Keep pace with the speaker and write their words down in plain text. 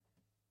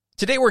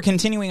Today we're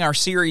continuing our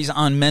series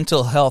on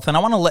mental health, and I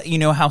want to let you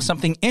know how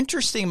something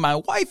interesting my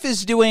wife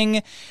is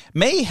doing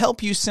may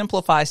help you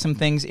simplify some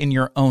things in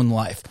your own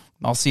life.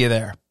 I'll see you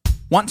there.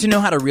 Want to know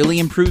how to really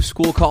improve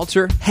school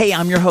culture? Hey,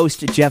 I'm your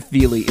host, Jeff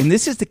Veely, and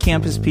this is the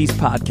Campus Peace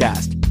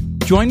Podcast.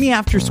 Join me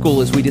after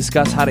school as we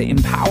discuss how to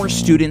empower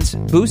students,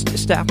 boost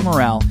staff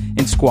morale,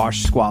 and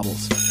squash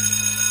squabbles.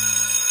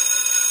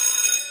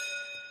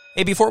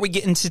 Hey, before we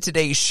get into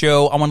today's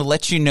show, I want to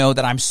let you know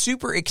that I'm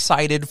super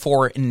excited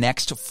for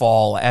next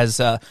fall.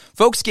 As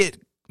folks get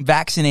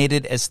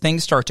vaccinated, as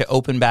things start to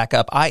open back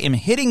up, I am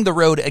hitting the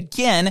road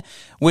again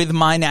with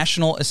my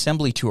National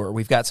Assembly Tour.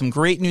 We've got some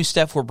great new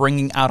stuff we're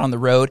bringing out on the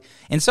road,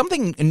 and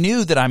something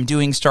new that I'm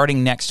doing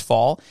starting next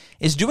fall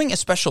is doing a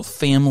special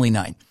family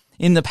night.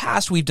 In the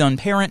past, we've done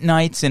parent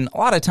nights, and a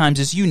lot of times,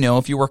 as you know,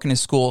 if you work in a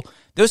school,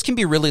 those can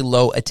be really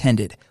low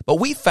attended. But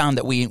we found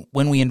that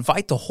when we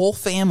invite the whole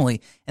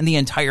family and the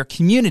entire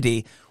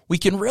community, we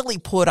can really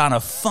put on a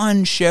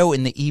fun show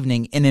in the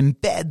evening and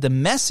embed the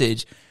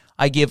message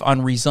I give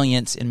on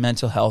resilience and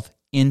mental health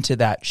into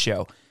that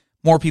show.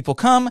 More people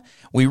come,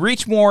 we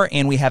reach more,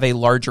 and we have a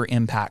larger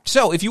impact.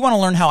 So if you want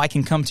to learn how I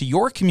can come to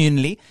your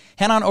community,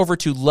 head on over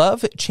to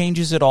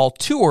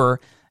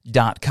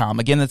lovechangesitalltour.com.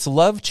 Again, that's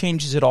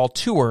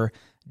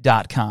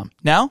lovechangesitalltour.com.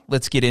 Now,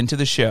 let's get into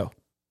the show.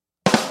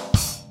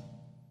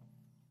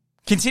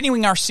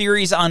 Continuing our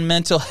series on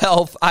mental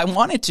health, I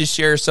wanted to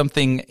share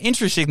something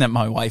interesting that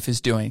my wife is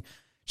doing.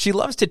 She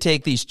loves to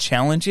take these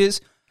challenges,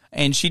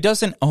 and she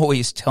doesn't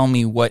always tell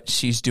me what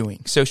she's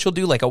doing. So she'll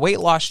do like a weight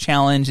loss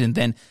challenge, and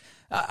then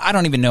I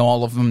don't even know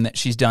all of them that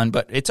she's done,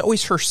 but it's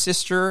always her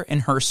sister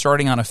and her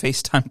starting on a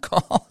FaceTime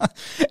call.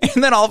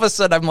 And then all of a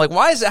sudden, I'm like,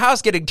 why is the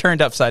house getting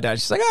turned upside down?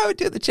 She's like, I would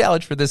do the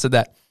challenge for this and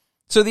that.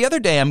 So the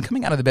other day, I'm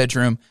coming out of the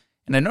bedroom,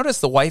 and I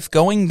noticed the wife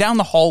going down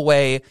the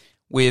hallway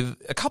with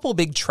a couple of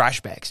big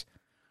trash bags.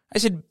 I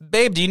said,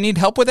 babe, do you need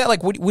help with that?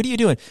 Like, what are you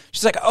doing?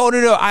 She's like, oh,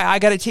 no, I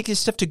got to take this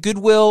stuff to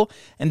Goodwill,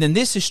 and then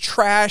this is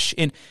trash.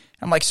 And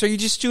I'm like, so you're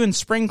just doing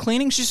spring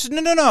cleaning? She says,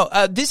 no,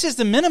 this is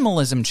the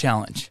minimalism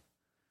challenge.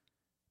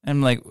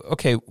 I'm like,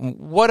 okay,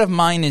 what of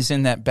mine is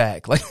in that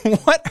bag? Like,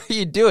 what are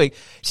you doing?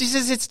 She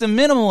says, it's the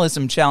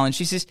minimalism challenge.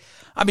 She says,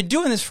 I've been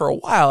doing this for a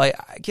while. I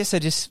guess I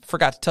just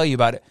forgot to tell you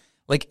about it.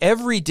 Like,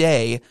 every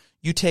day,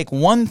 you take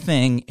one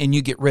thing and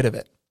you get rid of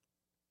it.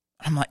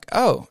 I'm like,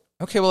 oh.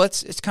 Okay, well,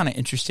 it's kind of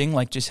interesting,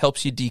 like just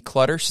helps you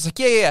declutter. She's like,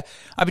 yeah.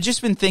 I've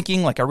just been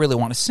thinking, like, I really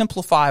want to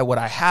simplify what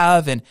I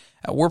have, and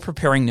we're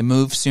preparing to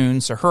move soon.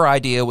 So her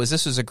idea was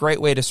this was a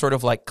great way to sort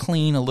of like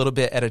clean a little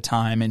bit at a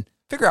time and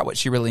figure out what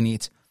she really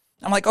needs.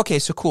 I'm like, okay,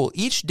 so cool.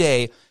 Each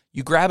day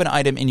you grab an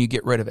item and you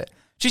get rid of it.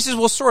 She says,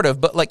 well, sort of,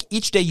 but like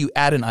each day you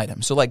add an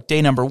item. So like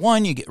day number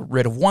 1, you get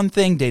rid of one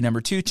thing. Day number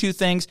 2, 2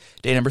 things.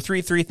 Day number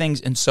 3, 3 things,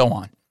 and so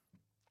on.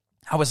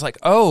 I was like,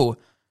 oh,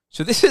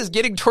 so this is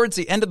getting towards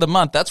the end of the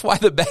month. That's why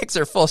the bags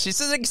are full. She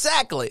says,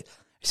 exactly. I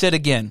said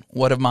again,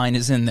 what of mine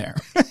is in there?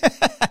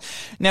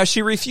 Now,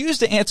 she refused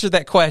to answer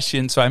that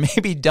question, so I may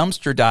be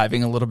dumpster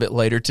diving a little bit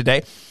later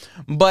today.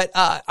 But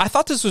I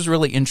thought this was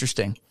really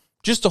interesting.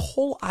 Just the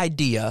whole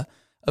idea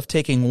of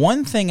taking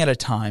one thing at a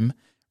time,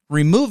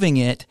 removing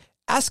it,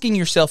 asking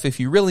yourself if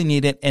you really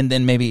need it, and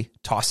then maybe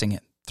tossing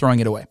it,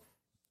 throwing it away.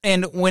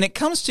 And when it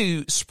comes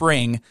to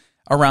spring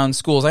around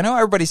schools, I know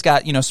everybody's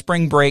got,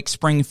 spring break,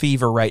 spring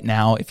fever right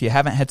now. If you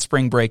haven't had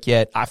spring break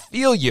yet, I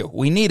feel you.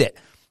 We need it,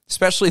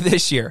 especially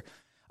this year.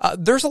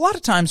 There's a lot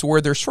of times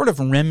where there's sort of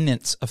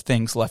remnants of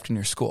things left in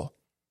your school.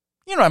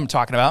 You know what I'm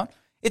talking about.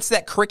 It's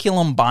that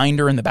curriculum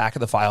binder in the back of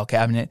the file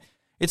cabinet.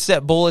 It's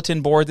that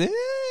bulletin board that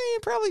you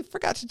probably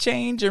forgot to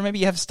change, or maybe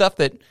you have stuff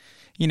that,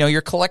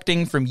 you're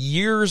collecting from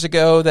years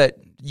ago that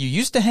you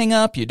used to hang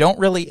up, you don't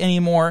really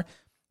anymore.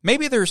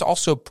 Maybe there's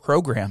also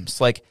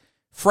programs like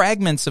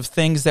fragments of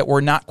things that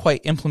were not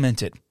quite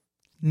implemented.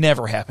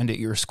 Never happened at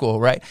your school,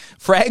 right?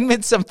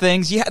 Fragments of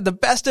things. You had the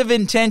best of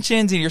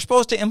intentions and you're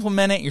supposed to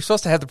implement it. You're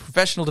supposed to have the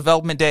professional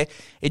development day.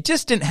 It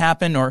just didn't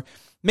happen. Or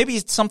maybe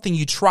it's something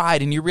you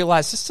tried and you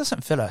realize this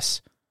doesn't fit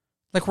us.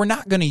 Like, we're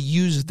not going to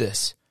use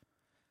this.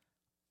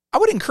 I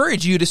would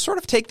encourage you to sort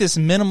of take this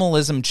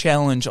minimalism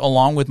challenge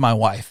along with my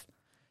wife.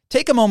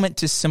 Take a moment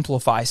to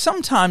simplify.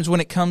 Sometimes when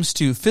it comes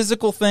to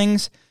physical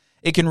things,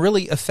 it can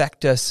really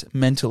affect us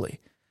mentally.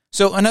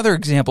 So another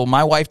example,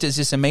 my wife does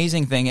this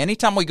amazing thing.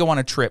 Anytime we go on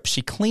a trip,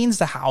 she cleans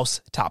the house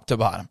top to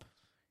bottom.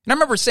 And I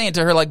remember saying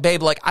to her, like,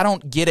 babe, like, I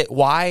don't get it.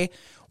 Why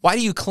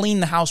do you clean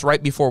the house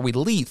right before we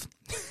leave?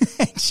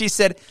 She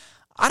said,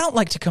 I don't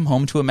like to come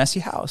home to a messy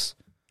house.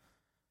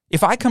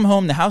 If I come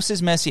home, the house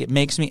is messy, it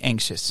makes me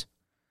anxious.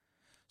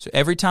 So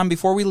every time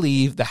before we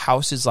leave, the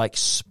house is like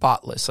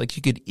spotless, like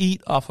you could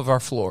eat off of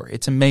our floor.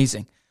 It's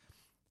amazing.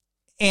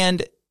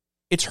 And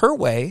it's her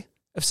way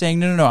of saying,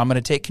 no, I'm going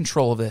to take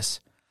control of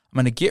this. I'm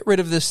going to get rid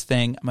of this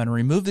thing. I'm going to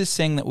remove this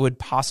thing that would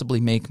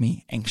possibly make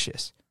me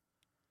anxious.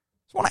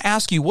 So I want to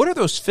ask you, what are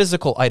those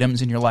physical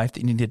items in your life that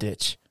you need to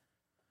ditch?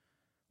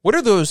 What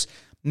are those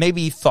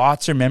maybe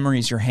thoughts or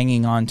memories you're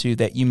hanging on to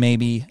that you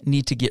maybe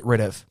need to get rid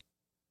of?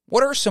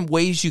 What are some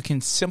ways you can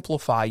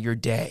simplify your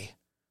day?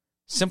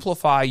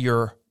 Simplify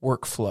your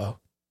workflow?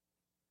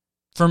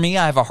 For me,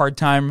 I have a hard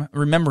time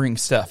remembering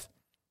stuff.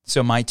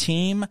 So my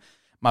team,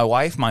 my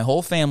wife, my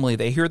whole family,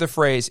 they hear the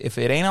phrase, if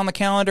it ain't on the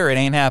calendar, it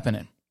ain't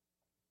happening.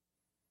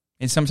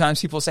 And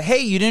sometimes people say, hey,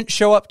 you didn't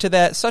show up to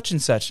that such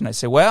and such. And I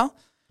say, well,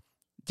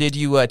 did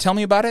you tell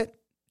me about it?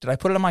 Did I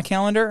put it on my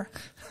calendar?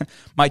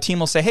 My team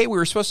will say, hey, we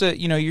were supposed to,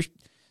 you're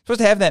supposed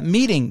to have that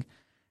meeting.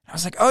 I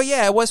was like, oh,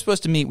 yeah, I was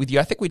supposed to meet with you.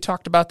 I think we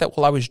talked about that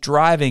while I was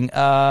driving.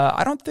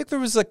 I don't think there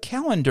was a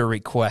calendar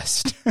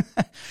request.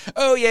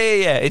 Oh,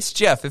 yeah. It's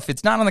Jeff. If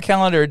it's not on the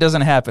calendar, it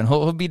doesn't happen.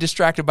 He'll be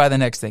distracted by the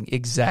next thing.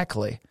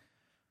 Exactly.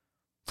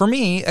 For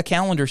me, a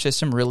calendar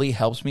system really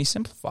helps me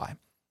simplify.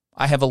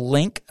 I have a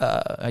link.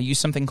 I use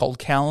something called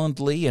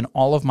Calendly, and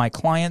all of my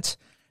clients,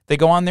 they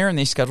go on there and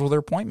they schedule their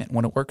appointment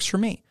when it works for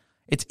me.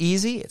 It's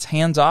easy. It's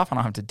hands-off. I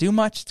don't have to do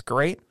much. It's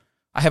great.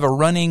 I have a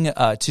running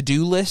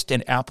to-do list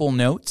in Apple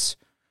Notes,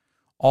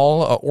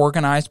 all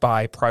organized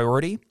by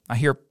priority. I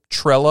hear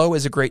Trello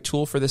is a great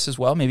tool for this as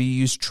well. Maybe you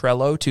use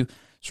Trello to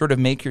sort of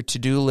make your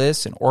to-do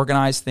list and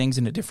organize things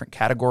into different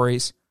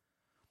categories.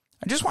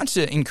 I just want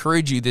to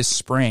encourage you this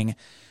spring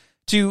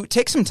to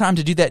take some time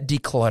to do that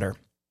declutter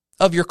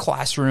of your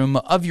classroom,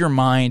 of your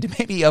mind,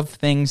 maybe of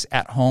things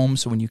at home,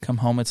 so when you come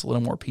home, it's a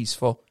little more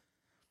peaceful.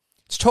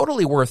 It's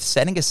totally worth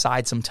setting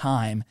aside some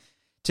time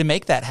to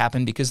make that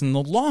happen, because in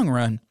the long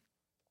run,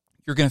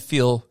 you're going to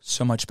feel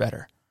so much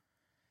better.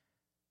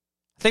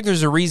 I think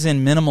there's a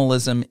reason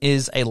minimalism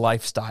is a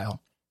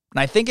lifestyle. And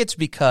I think it's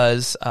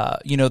because,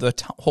 the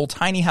whole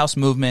tiny house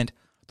movement,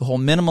 the whole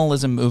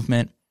minimalism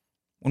movement,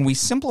 when we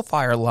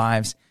simplify our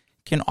lives,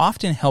 can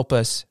often help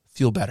us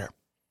feel better.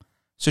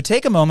 So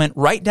take a moment,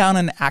 write down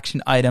an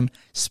action item,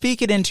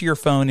 speak it into your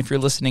phone if you're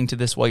listening to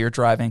this while you're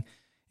driving,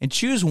 and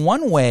choose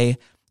one way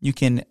you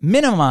can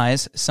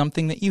minimize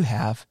something that you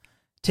have,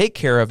 take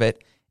care of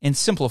it, and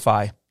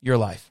simplify your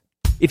life.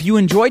 If you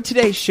enjoyed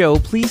today's show,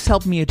 please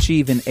help me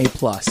achieve an A+.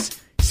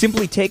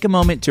 Simply take a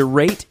moment to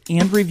rate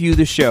and review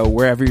the show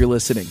wherever you're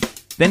listening.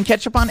 Then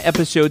catch up on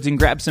episodes and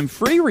grab some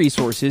free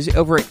resources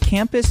over at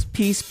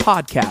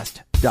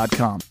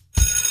campuspeacepodcast.com.